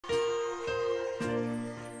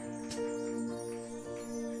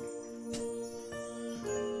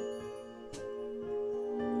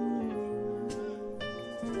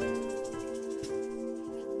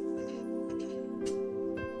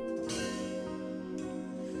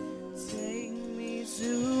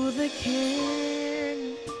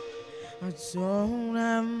King. I don't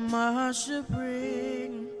have much to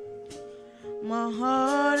bring. My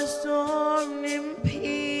heart is torn in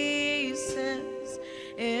pieces.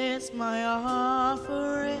 It's my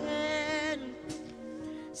offering.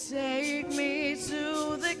 Take me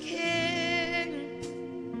to the King.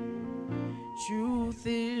 Truth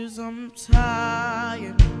is, I'm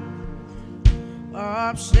tired.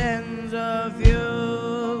 Options of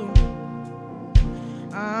you.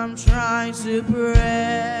 I'm trying to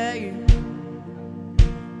pray,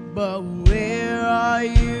 but where are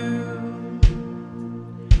you?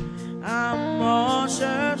 I'm all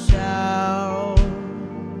churched out,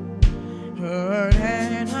 hurt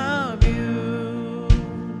and abused.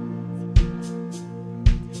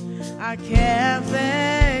 I can't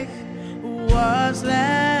think what's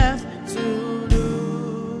left to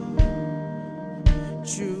do.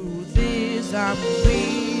 Truth is, I'm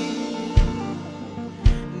weak,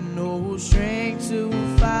 no strength to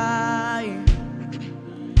fight,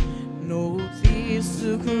 no tears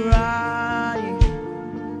to cry.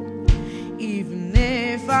 Even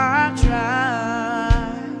if I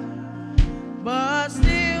try, but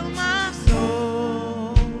still my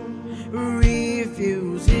soul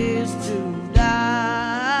refuses to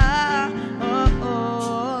die.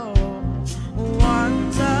 Oh,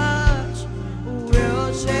 one touch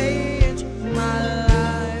will change my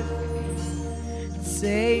life.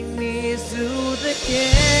 Take me to the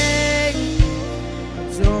King. I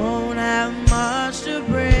don't have much to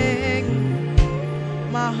bring.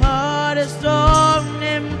 My heart is torn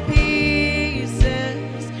in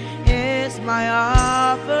pieces. It's my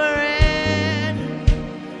offering.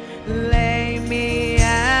 Lay me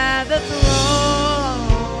at the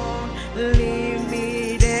throne. Leave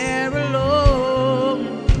me there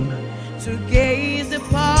alone to gaze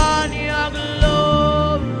upon your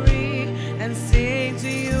glory and sing to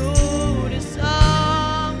you this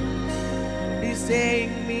song. Please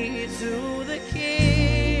take me to the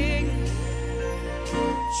King.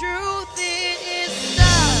 Truth is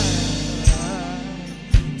time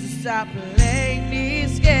to stop playing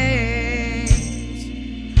these games.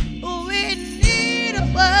 We need a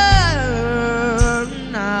word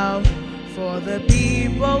now for the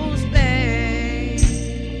people's pain.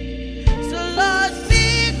 So Lord,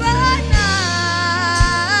 speak right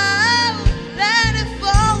now. Let it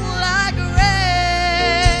fall like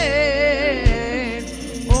rain.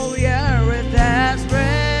 Oh yeah, we're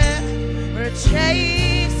desperate. We're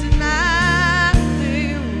chasing after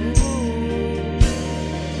you.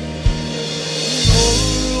 No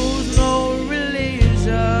rules, no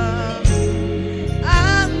religion.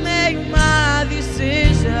 I make my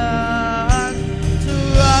decision to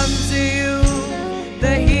run to you,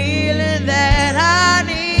 the healing that I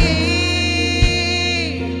need.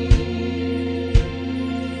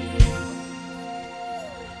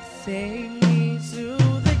 Take me to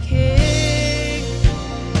the King.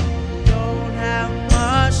 Don't have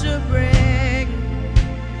much to bring.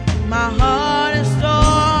 My heart is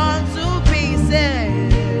torn to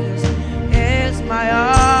pieces. It's my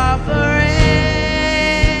offering.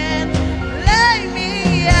 Lay me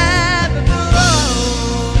at the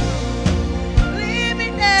throne. Leave me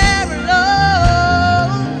there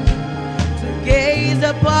alone to gaze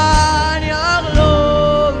upon your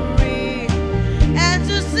glory and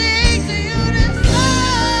to sing to you this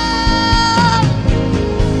song.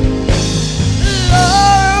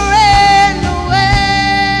 Lowering the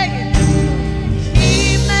way,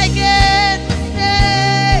 keep making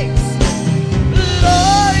mistakes.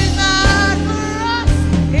 Lord, it's not for us,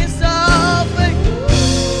 it's all for you.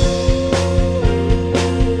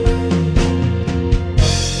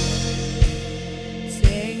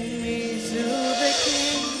 Take me to the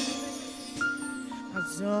King. I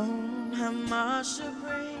don't have much to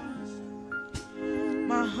bring.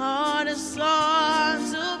 My heart is torn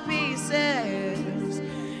to pieces.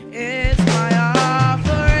 It's my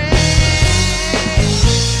offering.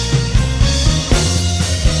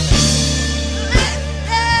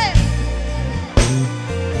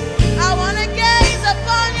 I want to gaze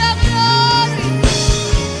upon your glory.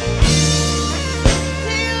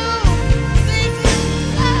 To you, sing to you.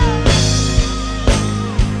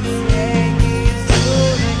 Take me to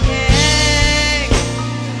the King.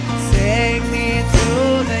 Take me to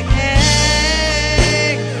the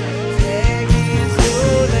King. Take me to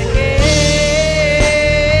the King.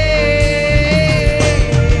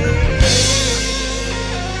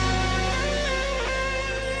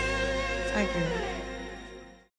 Thank you.